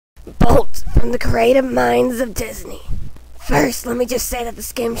Bolt from the creative minds of Disney. First, let me just say that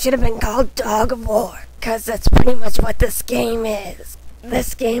this game should have been called Dog of War, cause that's pretty much what this game is.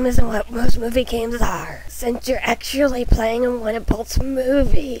 This game isn't what most movie games are, since you're actually playing in one of Bolt's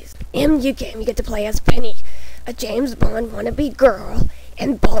movies. In the game, you get to play as Penny, a James Bond wannabe girl,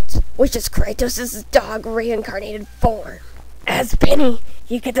 and Bolt, which is Kratos' dog reincarnated form. As Penny,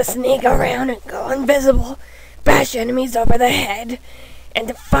 you get to sneak around and go invisible, bash enemies over the head, and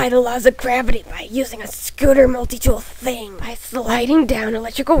defy the laws of gravity by using a scooter multi-tool thing by sliding down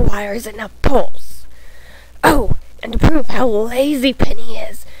electrical wires and up poles. Oh, and to prove how lazy Penny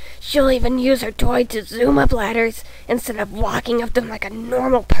is, she'll even use her toy to zoom up ladders instead of walking up them like a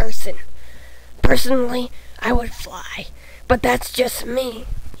normal person. Personally, I would fly, but that's just me.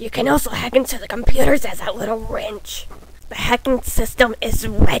 You can also hack into the computers as that little wrench. The hacking system is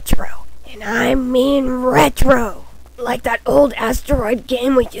retro, and I mean retro. Like that old asteroid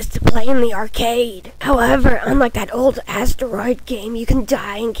game we used to play in the arcade. However, unlike that old asteroid game, you can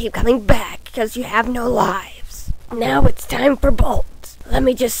die and keep coming back because you have no lives. Now it's time for Bolt. Let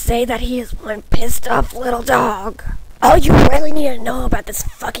me just say that he is one pissed off little dog. All you really need to know about this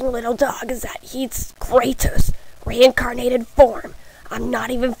fucking little dog is that he's Kratos, reincarnated form. I'm not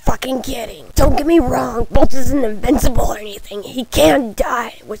even fucking kidding. Don't get me wrong, Bolt isn't invincible or anything. He can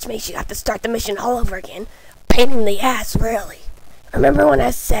die, which makes you have to start the mission all over again. Pain in the ass, really. Remember when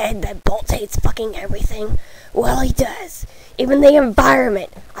I said that Bolt hates fucking everything? Well, he does. Even the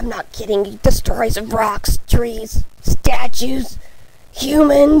environment. I'm not kidding. He destroys rocks, trees, statues,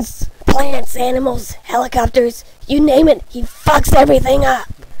 humans, plants, animals, helicopters. You name it, he fucks everything up.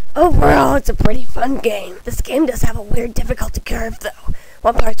 Overall, it's a pretty fun game. This game does have a weird difficulty curve, though.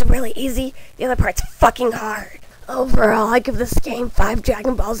 One part's really easy, the other part's fucking hard. Overall, I give this game 5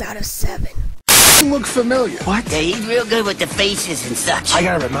 Dragon Balls out of 7. Look familiar. What? Yeah, he's real good with the faces and such. I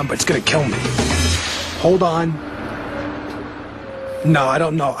gotta remember, it's gonna kill me. Hold on. No, I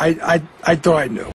don't know. I thought I knew.